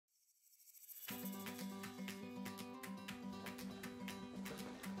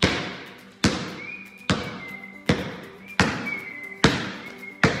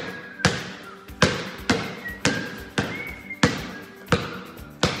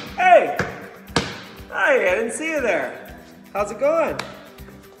Hey! Hi, I didn't see you there. How's it going?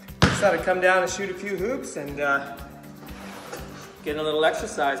 Just had to come down and shoot a few hoops and get a little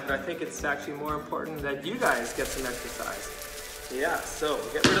exercise, but I think it's actually more important that you guys get some exercise. Yeah, so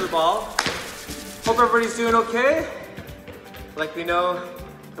get rid of the ball. Hope everybody's doing okay. Like we know,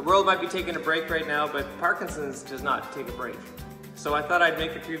 the world might be taking a break right now, but Parkinson's does not take a break. So I thought I'd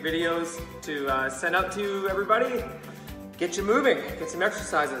make a few videos to send out to everybody. Get you moving, get some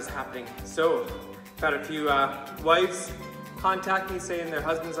exercises happening. So, I've had a few wives contact me saying their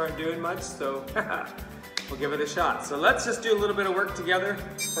husbands aren't doing much, so we'll give it a shot. So let's just do a little bit of work together.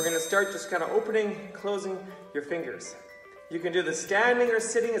 We're gonna start just kind of opening, closing your fingers. You can do the standing or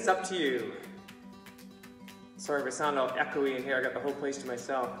sitting, it's up to you. Sorry if I sound all echoey in here, I got the whole place to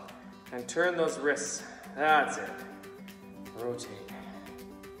myself. And turn those wrists, that's it. Rotate.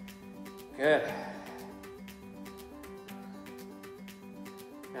 Good.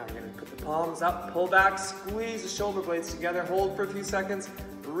 Now we're going to put the palms up, pull back, squeeze the shoulder blades together, hold for a few seconds,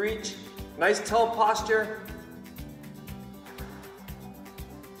 reach, nice tall posture.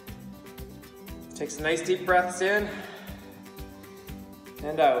 Take some nice deep breaths in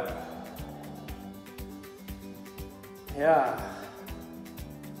and out. Yeah.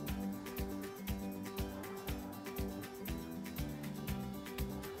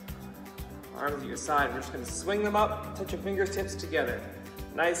 Arms at your side, we're just going to swing them up, touch your fingertips together.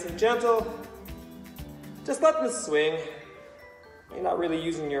 Nice and gentle. Just let them swing. You're not really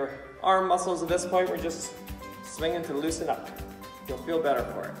using your arm muscles at this point. We're just swinging to loosen up. You'll feel better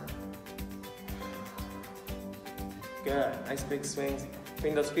for it. Good. Nice big swings.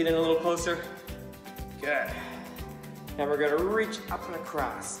 Bring those feet in a little closer. Good. Now we're going to reach up and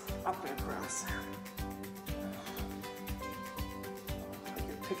across. Up and across. Like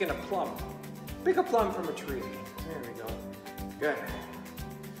you're picking a plum. Pick a plum from a tree. There we go. Good.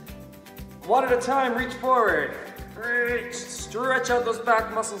 One at a time, reach forward. Reach, stretch out those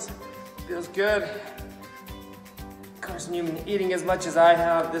back muscles. Feels good. Of course, when you've been eating as much as I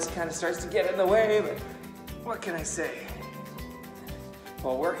have, this kind of starts to get in the way, but what can I say?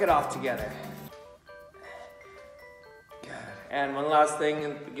 We'll work it off together. Good. And one last thing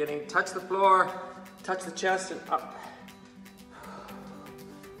in the beginning, touch the floor, touch the chest and up.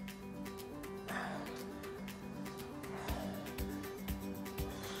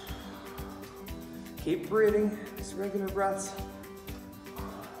 Keep breathing, just regular breaths.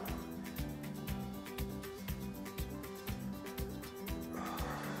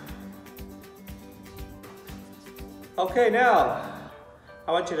 Okay, now,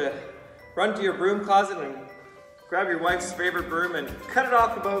 I want you to run to your broom closet and grab your wife's favorite broom and cut it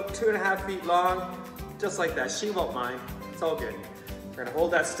off about 2.5 feet long, just like that. She won't mind, it's all good. We're gonna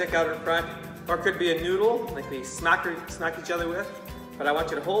hold that stick out in front, or it could be a noodle, like we smack each other with. But I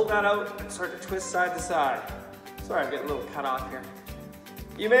want you to hold that out and start to twist side to side. Sorry, I'm getting a little cut off here.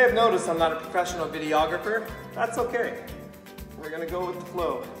 You may have noticed I'm not a professional videographer. That's okay. We're gonna go with the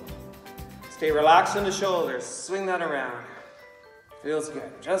flow. Stay relaxed in the shoulders. Swing that around. Feels good.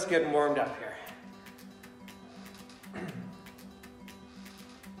 Just getting warmed up here.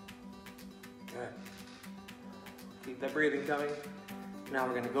 Good. Keep that breathing coming. Now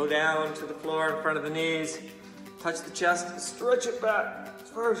we're gonna go down to the floor in front of the knees. Touch the chest, stretch it back as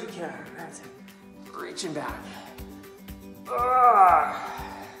far as you can. That's it. Reaching back.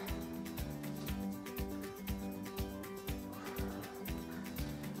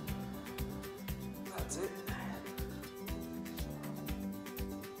 That's it.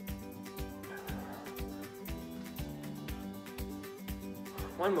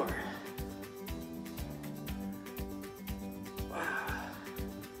 One more.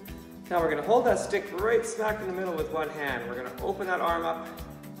 Now we're going to hold that stick right smack in the middle with one hand. We're going to open that arm up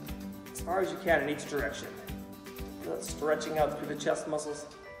as far as you can in each direction. Feel it stretching out through the chest muscles.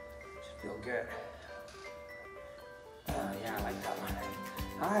 Should feel good. Oh yeah, I like that one.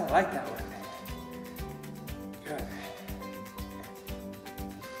 I like that one. Good.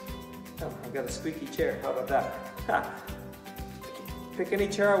 Oh, I've got a squeaky chair. How about that? Ha. Pick any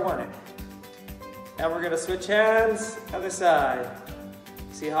chair I want it. Now we're going to switch hands, other side.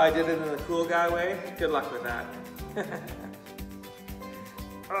 See how I did it in the cool guy way? Good luck with that.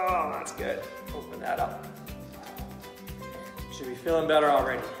 Oh, that's good. Open that up. Should be feeling better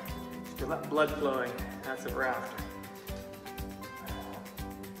already. Feel that blood flowing. That's what we're after.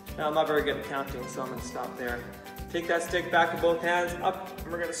 Now I'm not very good at counting, so I'm going to stop there. Take that stick back in both hands, up,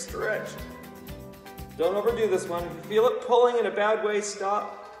 and we're going to stretch. Don't overdo this one. If you feel it pulling in a bad way,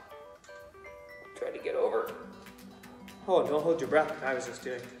 stop. Try to get over. Oh, don't hold your breath. I was just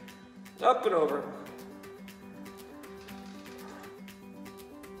doing. Up and over.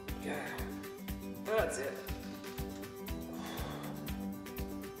 Good. That's it.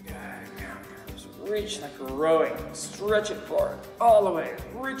 Good. Now just reach like rowing. Stretch it forward all the way.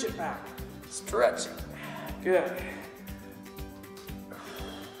 Reach it back. Stretch it. Good.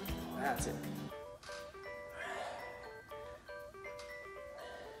 That's it.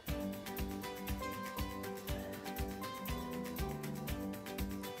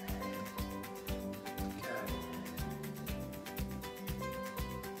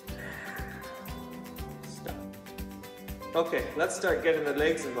 Okay, let's start getting the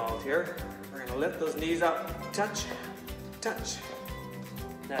legs involved here. We're gonna lift those knees up, touch, touch.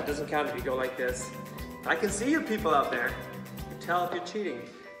 Now it doesn't count if you go like this. I can see you people out there. You can tell if you're cheating.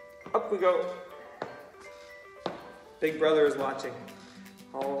 Up we go. Big brother is watching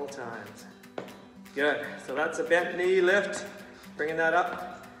all times. Good, so that's a bent knee lift. Bringing that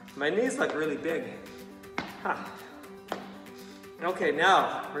up. My knees look really big. Huh. Okay,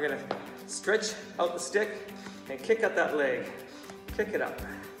 now we're gonna stretch out the stick and kick up that leg. Kick it up.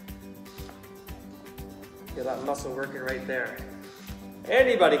 Feel that muscle working right there.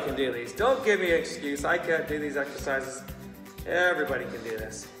 Anybody can do these. Don't give me an excuse. I can't do these exercises. Everybody can do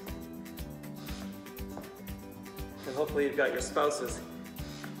this. And hopefully you've got your spouses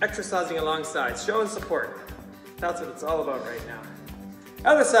exercising alongside, showing support. That's what it's all about right now.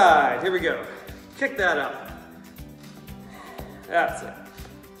 Other side, here we go. Kick that up. That's it.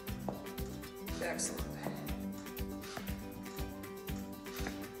 Excellent.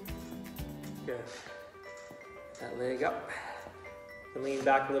 Good. That leg up. And lean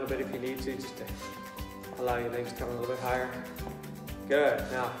back a little bit if you need to, just to allow your legs to come a little bit higher. Good.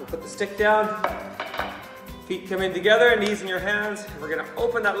 Now we'll put the stick down. Feet come in together, knees in your hands. And we're gonna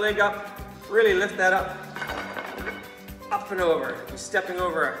open that leg up. Really lift that up. Up and over. You're stepping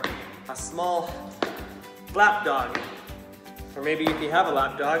over a small lap dog. Or maybe if you have a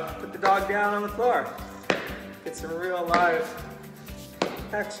lap dog, put the dog down on the floor. Get some real live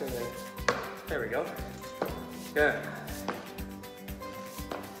action there. There we go. Good.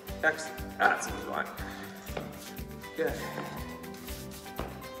 Excellent. That's a good one. Good.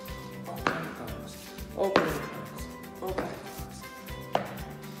 Open and close. Open and close. Open and close.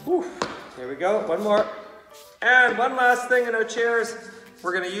 Whew. There we go. One more. And one last thing in our chairs.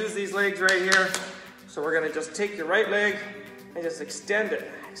 We're going to use these legs right here. So we're going to just take your right leg and just extend it.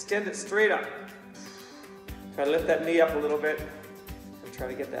 Extend it straight up. Try to lift that knee up a little bit. And try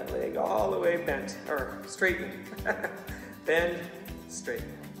to get that leg all the way bent, or straightened. Bend,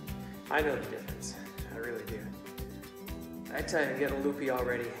 straighten. I know the difference. I really do. I tell you, I'm getting loopy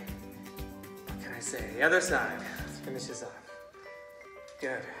already. What can I say? The other side. Let's finish this off.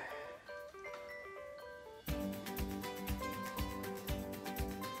 Good.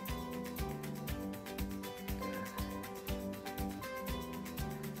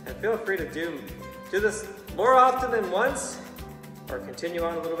 And feel free to do this more often than once, or continue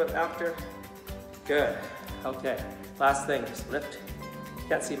on a little bit after. Good. Okay. Last thing, just lift.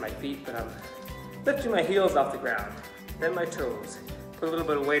 Can't see my feet, but I'm lifting my heels off the ground. Then my toes. Put a little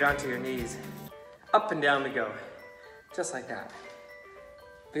bit of weight onto your knees. Up and down we go. Just like that.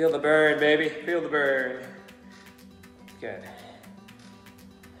 Feel the burn, baby. Feel the burn. Good.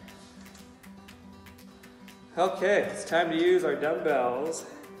 Okay, it's time to use our dumbbells.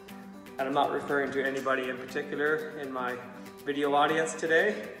 And I'm not referring to anybody in particular in my video audience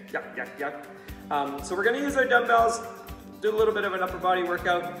today. Yuck, yuck, yuck. So we're gonna use our dumbbells, do a little bit of an upper body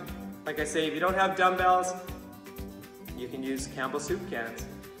workout. Like I say, if you don't have dumbbells, you can use Campbell soup cans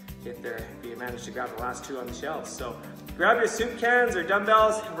if you manage to grab the last two on the shelves. So grab your soup cans or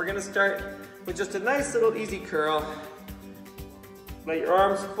dumbbells, and we're gonna start with just a nice little easy curl. Let your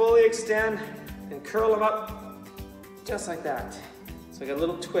arms fully extend and curl them up, just like that. So I got a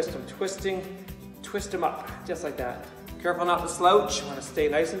little twist. I'm twisting, twist them up, just like that. Careful not to slouch. You want to stay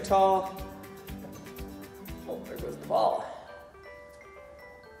nice and tall. Oh, there goes the ball.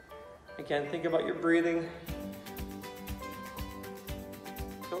 Again, think about your breathing.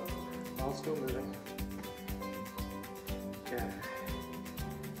 Oh, ball's still moving. Good.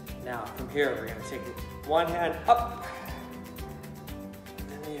 Now, from here, we're going to take one hand up, and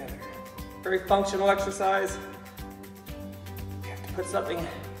then the other. Very functional exercise. You have to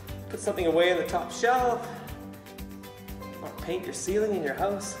put something away in the top shelf. Or paint your ceiling in your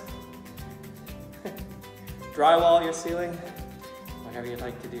house. Drywall your ceiling. Whatever you'd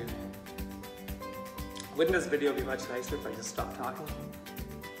like to do. Wouldn't this video be much nicer if I just stopped talking?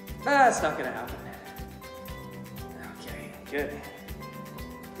 That's not gonna happen. Okay, good.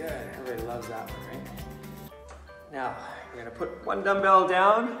 Good, everybody loves that one, right? Now, we're gonna put one dumbbell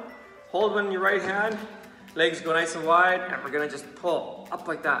down, hold one in your right hand, Legs go nice and wide, and we're gonna just pull up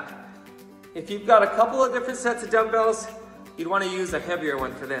like that. If you've got a couple of different sets of dumbbells, you'd wanna use a heavier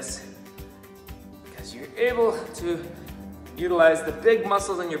one for this, because you're able to utilize the big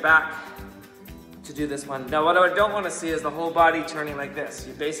muscles in your back to do this one. Now, what I don't wanna see is the whole body turning like this.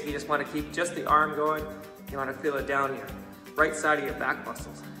 You basically just wanna keep just the arm going. You wanna feel it down your right side of your back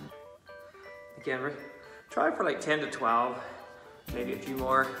muscles. Again, try for like 10 to 12, maybe a few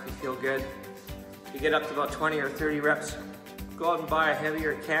more if you feel good. You get up to about 20 or 30 reps, go out and buy a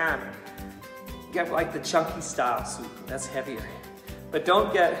heavier can. Get like the chunky style soup, that's heavier. But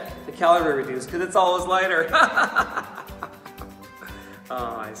don't get the calorie reduced, because it's always lighter.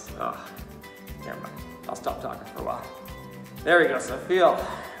 Oh, never mind. I'll stop talking for a while. There we go, so feel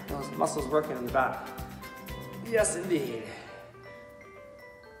those muscles working in the back. Yes, indeed.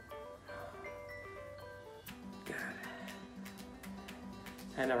 Good.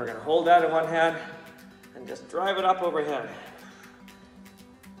 And then we're gonna hold that in one hand and just drive it up overhead.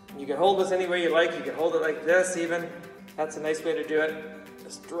 You can hold this any way you like. You can hold it like this even. That's a nice way to do it.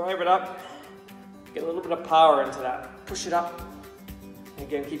 Just drive it up. Get a little bit of power into that. Push it up.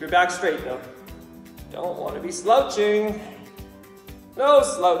 Again, keep your back straight though. Don't want to be slouching. No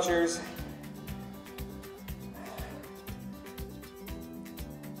slouchers.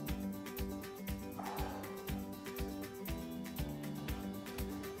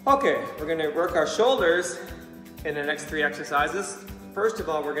 Okay, we're gonna work our shoulders in the next 3 exercises. First of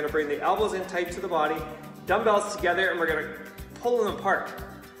all, we're gonna bring the elbows in tight to the body, dumbbells together, and we're gonna pull them apart.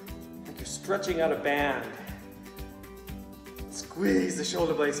 Like you're stretching out a band. Squeeze the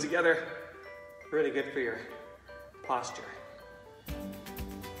shoulder blades together. Really good for your posture.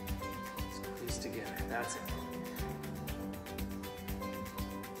 Squeeze together, that's it.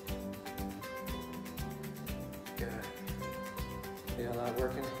 Good. Feel that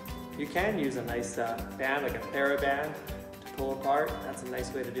working? You can use a nice band, like a TheraBand, to pull apart. That's a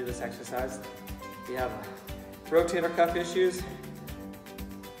nice way to do this exercise. If you have rotator cuff issues,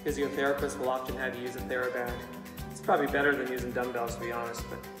 physiotherapists will often have you use a TheraBand. It's probably better than using dumbbells, to be honest,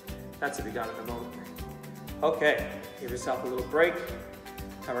 but that's what we got at the moment. Okay, give yourself a little break,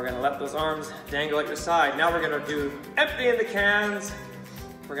 and we're gonna let those arms dangle at your side. Now we're gonna do empty in the cans.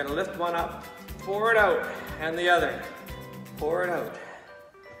 We're gonna lift one up, pour it out, and the other, pour it out.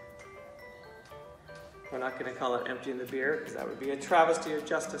 We're not gonna call it emptying the beer, because that would be a travesty of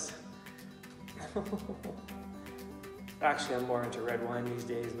justice. Actually, I'm more into red wine these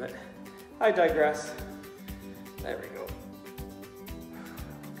days, but I digress. There we go.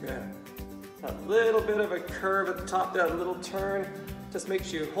 Good. A little bit of a curve at the top, that little turn, just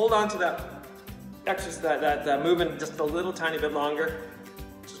makes you hold on to that exercise, that movement just a little tiny bit longer,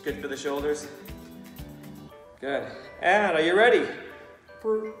 which is good for the shoulders. Good. And are you ready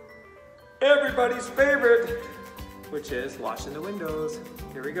for everybody's favorite, which is washing the windows?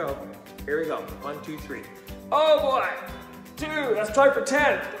 Here we go. Here we go. 1, 2, 3. Oh boy. 2. Let's try for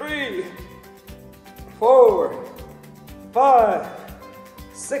 10. 3, 4, 5,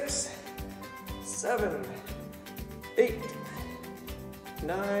 6, 7, 8,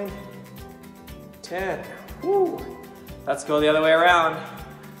 9, 10. Woo. Let's go the other way around.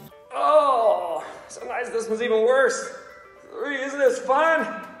 Oh, sometimes this one's even worse. 3, isn't this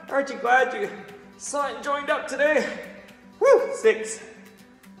fun? Aren't you glad you saw it and joined up today? Woo. 6,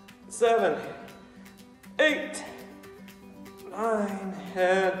 7, 8, 9,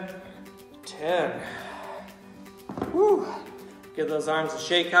 and 10. Woo. Give those arms a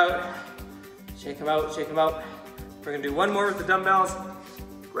shake out. Shake them out, shake them out. We're gonna do one more with the dumbbells.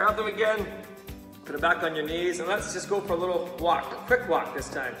 Grab them again, put it back on your knees, and let's just go for a little walk, a quick walk this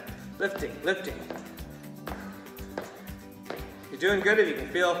time. Lifting, lifting. You're doing good if you can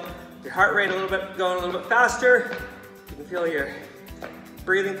feel your heart rate a little bit, going a little bit faster. You can feel your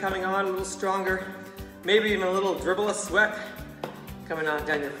breathing coming on a little stronger. Maybe even a little dribble of sweat coming on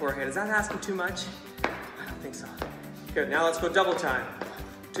down your forehead. Is that asking too much? I don't think so. Good, now let's go double time.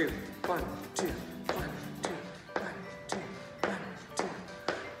 2, 1, 2, 1, 2, 1, 2, 1, 2,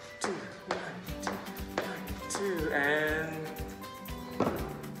 2, 1, 2, 1, 2, and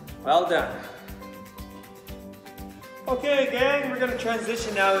well done. Okay, gang, we're gonna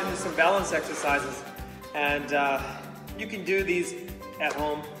transition now into some balance exercises. And you can do these at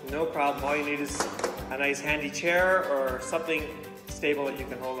home, no problem. All you need is a nice handy chair or something stable that you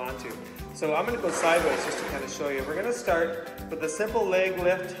can hold on to. So I'm gonna go sideways just to kind of show you. We're gonna start with a simple leg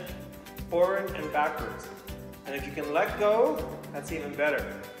lift, forward and backwards. And if you can let go, that's even better.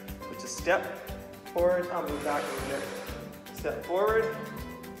 But just step forward, I'll move back a little bit. Step forward,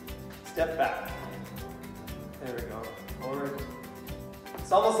 step back. There we go. Forward,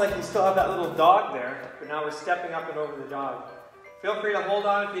 It's almost like you still have that little dog there, but now we're stepping up and over the dog. Feel free to hold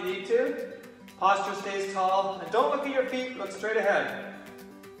on if you need to. Posture stays tall, and don't look at your feet, look straight ahead.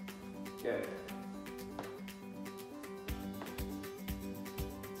 Good.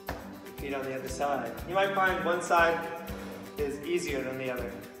 Feet on the other side. You might find one side is easier than the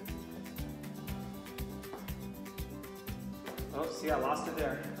other. Oh, see, I lost it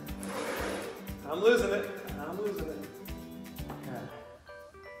there. I'm losing it. I'm losing it. Yeah.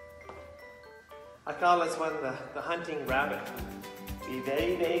 I call this one the hunting rabbit. Be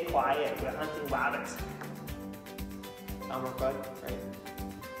very, very quiet. We're hunting rabbits. Elmer Fudd, right?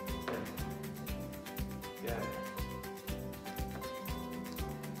 Yeah.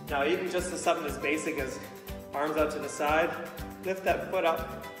 Now, even just something as basic as arms out to the side, lift that foot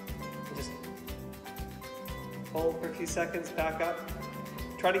up and just hold for a few seconds, back up.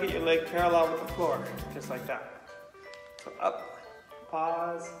 Try to get your leg parallel with the floor, just like that. So up,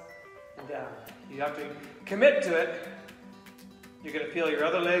 pause, and down. You have to commit to it. You're going to feel your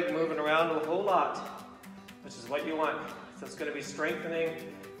other leg moving around a whole lot, which is what you want. So it's going to be strengthening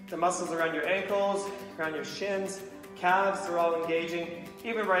the muscles around your ankles, around your shins, calves are all engaging.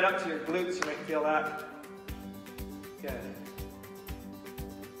 Even right up to your glutes, you might feel that. Good.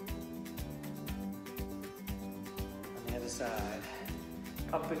 On the other side.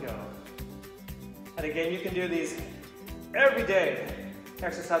 Up we go. And again, you can do these every day.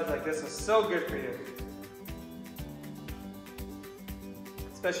 Exercises like this are so good for you.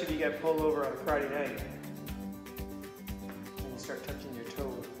 Especially if you get pulled over on a Friday night. And you start touching your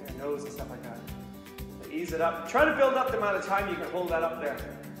toe, your nose and stuff like that. So ease it up. Try to build up the amount of time you can hold that up there.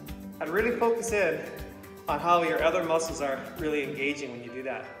 And really focus in on how your other muscles are really engaging when you do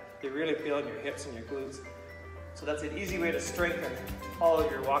that. You're really feeling your hips and your glutes. So that's an easy way to strengthen all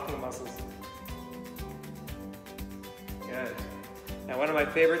of your walking muscles. Good. Now one of my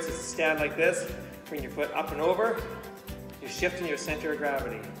favorites is to stand like this, bring your foot up and over. You're shifting your center of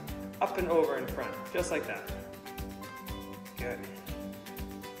gravity. Up and over in front, just like that. Good.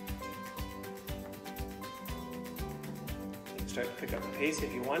 You can start to pick up the pace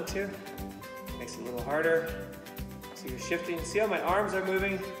if you want to. Makes it a little harder. So you're shifting. See how my arms are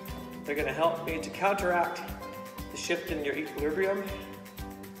moving? They're going to help me to counteract the shift in your equilibrium.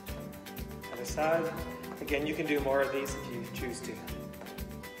 Other side. Again, you can do more of these if you choose to.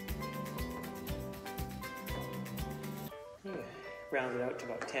 Round it out to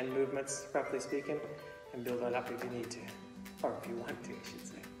about 10 movements, roughly speaking, and build that up if you need to. Or if you want to, I should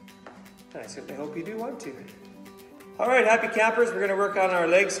say. And I certainly hope you do want to. All right, happy campers, we're gonna work on our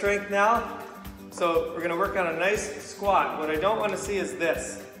leg strength now. So we're gonna work on a nice squat. What I don't wanna see is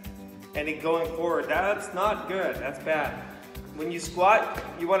this. And it going forward, that's not good, that's bad. When you squat,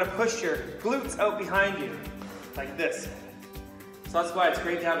 you wanna push your glutes out behind you, like this. So that's why it's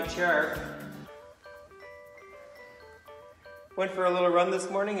great to have a chair. Went for a little run this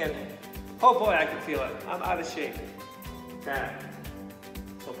morning and, oh boy, I can feel it. I'm out of shape. Back.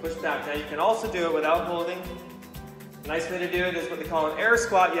 So push back. Now you can also do it without holding. A nice way to do it is what they call an air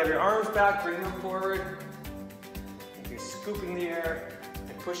squat. You have your arms back, bring them forward. You're scooping the air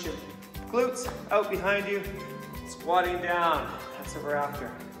and push your glutes out behind you. Squatting down. That's what we're after.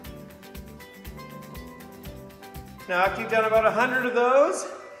 Now after you've done about 100 of those,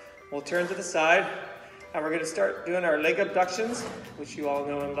 we'll turn to the side. And we're going to start doing our leg abductions, which you all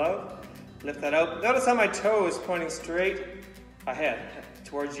know and love. Lift that out. Notice how my toe is pointing straight ahead,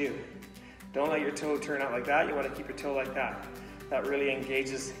 towards you. Don't let your toe turn out like that. You want to keep your toe like that. That really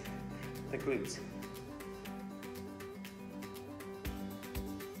engages the glutes.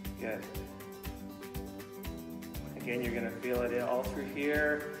 Good. Again, you're going to feel it all through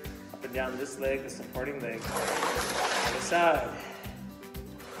here, up and down this leg, the supporting leg. Other side.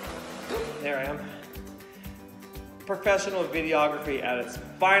 There I am. Professional videography at its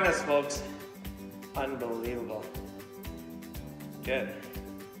finest, folks. Unbelievable. Good.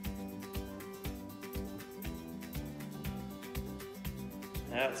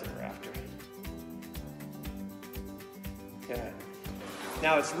 That's what we're after. Good.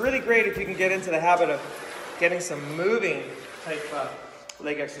 Now it's really great if you can get into the habit of getting some moving type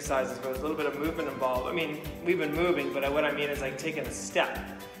leg exercises where there's a little bit of movement involved. I mean, we've been moving, but what I mean is like taking a step.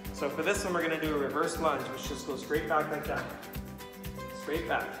 So for this one, we're going to do a reverse lunge, which just goes straight back like that. Straight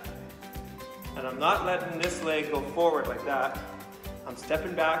back. And I'm not letting this leg go forward like that. I'm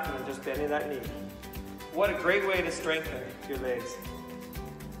stepping back and I'm just bending that knee. What a great way to strengthen your legs.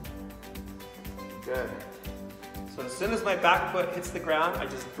 Good. So as soon as my back foot hits the ground, I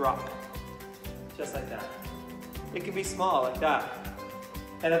just drop. Just like that. It can be small like that.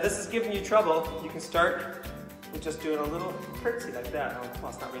 And if this is giving you trouble, you can start We're just doing a little curtsy like that. Oh,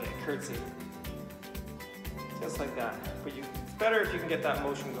 well, it's not really a curtsy. Just like that. But it's better if you can get that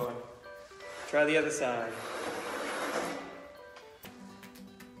motion going. Try the other side.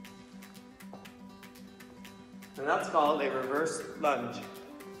 And that's called a reverse lunge.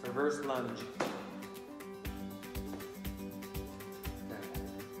 Reverse lunge.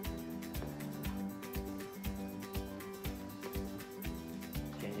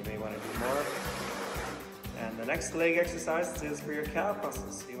 Again, you may want to do more. And the next leg exercise is for your calf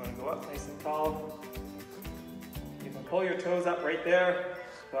muscles. So you want to go up nice and tall. You can pull your toes up right there.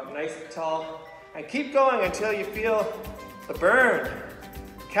 Go up nice and tall. And keep going until you feel the burn.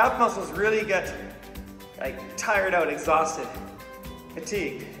 Calf muscles really get like tired out, exhausted,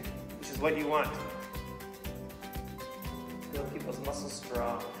 fatigued, which is what you want. Feel people's muscles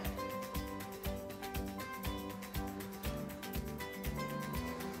strong.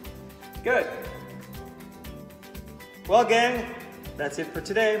 Good. Well, gang, that's it for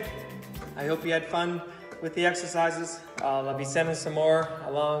today. I hope you had fun with the exercises. I'll be sending some more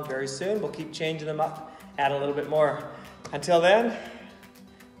along very soon. We'll keep changing them up, add a little bit more. Until then,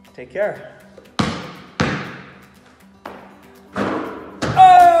 take care.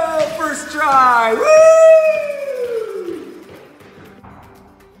 Oh, first try! Woo!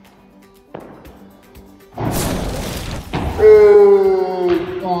 Oh,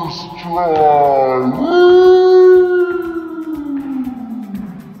 first try!